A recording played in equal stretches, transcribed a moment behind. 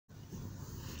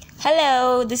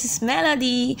Hello, this is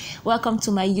Melody. Welcome to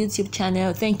my YouTube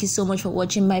channel. Thank you so much for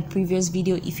watching my previous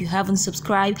video. If you haven't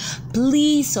subscribed,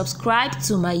 please subscribe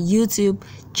to my YouTube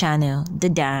channel.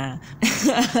 Dada.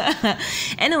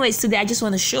 Anyways, today I just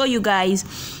want to show you guys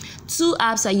two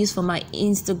apps I use for my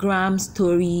Instagram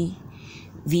story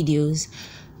videos.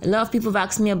 A lot of people have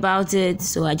asked me about it,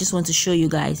 so I just want to show you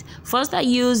guys. First, I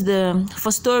use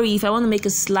for story. If I want to make a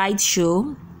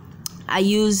slideshow, I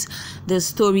use the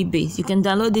Storybit. You can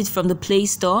download it from the Play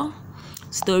Store.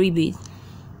 Storybit.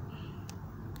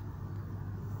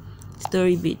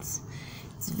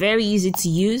 It's very easy to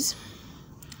use.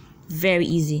 Very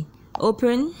easy.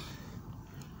 Open.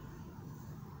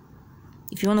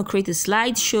 If you want to create a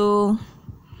slideshow,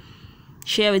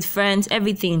 share with friends,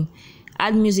 everything.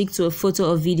 Add music to a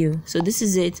photo or video. So this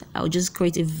is it. I'll just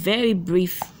create a very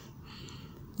brief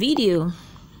video.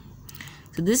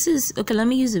 So this is, okay, let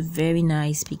me use a very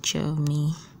nice picture of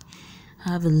me. I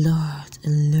have a lot,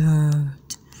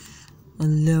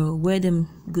 where them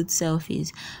good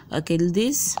selfies. Okay,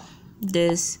 this,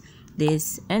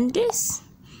 and this.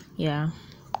 Yeah.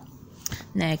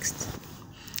 Next.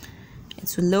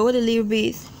 Let's lower a little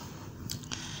bit.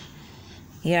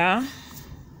 Yeah.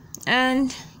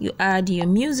 And you add your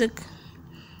music.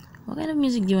 What kind of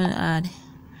music do you want to add?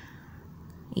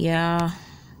 Yeah.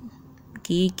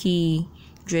 Kiki.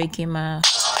 Drake came out.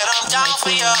 And I'm down for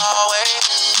you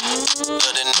always.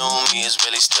 The new me is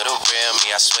really still the real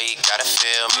me. I swear you gotta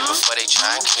feel me before they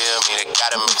try and kill me. They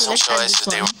gotta make some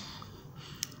choices.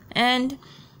 And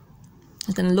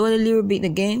I'm gonna lower a little bit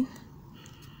again.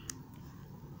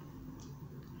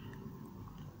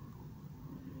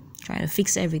 Trying to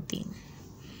fix everything.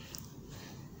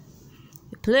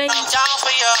 You play. I'm down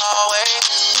for you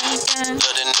always.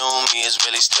 The new me is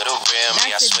really still the real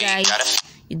me. I swear you gotta.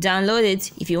 You download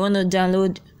it. If you want to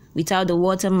download without the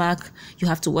watermark, you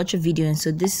have to watch a video. And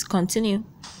so this continue.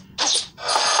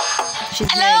 She's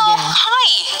Hello, hi,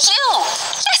 you.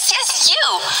 Yes, you.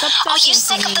 Are you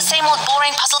sick of the same old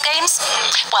boring puzzle games?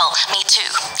 Well, me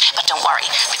too. But don't worry,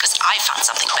 because I found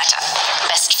something better.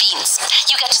 Best Fiends.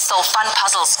 You get to solve fun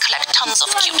puzzles, collect tons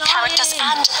of cute characters,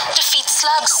 and defeat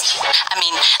slugs. I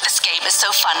mean, this game is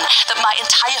so fun that my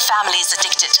entire family is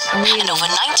addicted. And over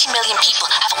 90 million people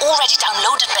have already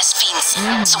downloaded Best Fiends.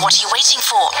 So what are you waiting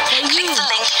for? Click the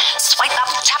link, swipe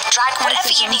up, tap, drag,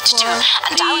 whatever you need to do,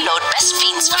 and download Best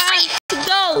Fiends for free.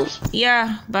 Go!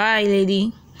 Yeah, bye,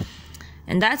 lady.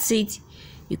 And that's it.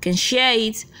 You can share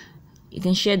it. You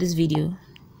can share this video.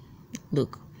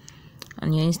 Look,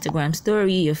 on your Instagram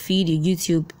story, your feed, your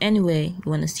YouTube, anywhere you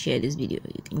want to share this video,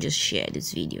 you can just share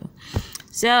this video.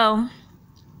 So,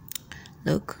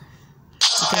 look,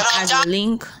 you can add your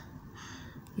link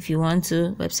if you want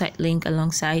to, website link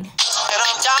alongside.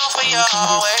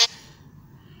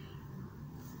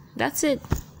 That's it.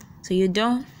 So you're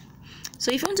done.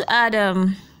 So if you want to add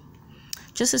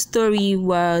just a story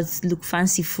was look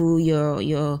fanciful,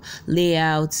 your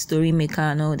layout, story maker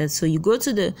and all that, so you go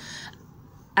to the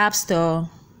App Store,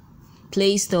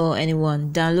 Play Store,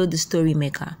 anyone, download the Story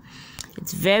Maker.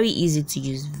 It's very easy to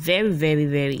use,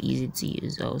 very easy to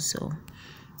use. Also,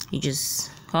 you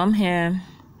just come here,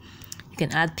 you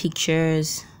can add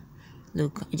pictures.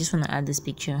 Look, I just want to add this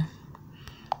picture.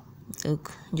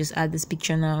 Look, just add this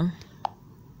picture now,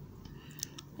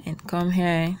 and come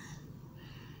here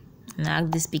and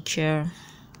add this picture.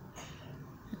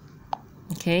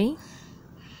 Okay,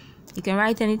 you can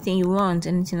write anything you want,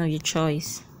 anything of your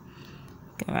choice.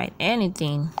 You can write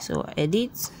anything. So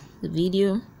edit the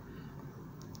video,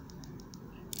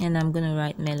 and I'm gonna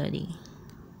write Melody.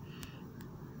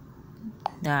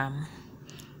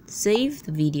 Save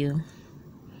the video.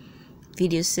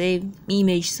 Video saved.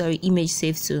 Image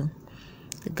saved to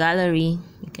the gallery.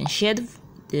 You can share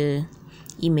the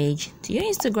image to your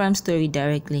Instagram story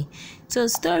directly. So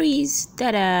stories,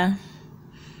 add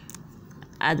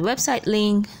website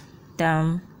link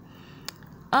down,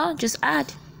 or just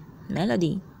add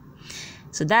Melody.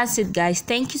 So that's it, guys.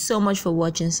 Thank you so much for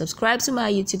watching. Subscribe to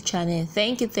my YouTube channel.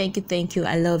 Thank you.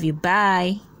 I love you.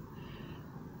 Bye.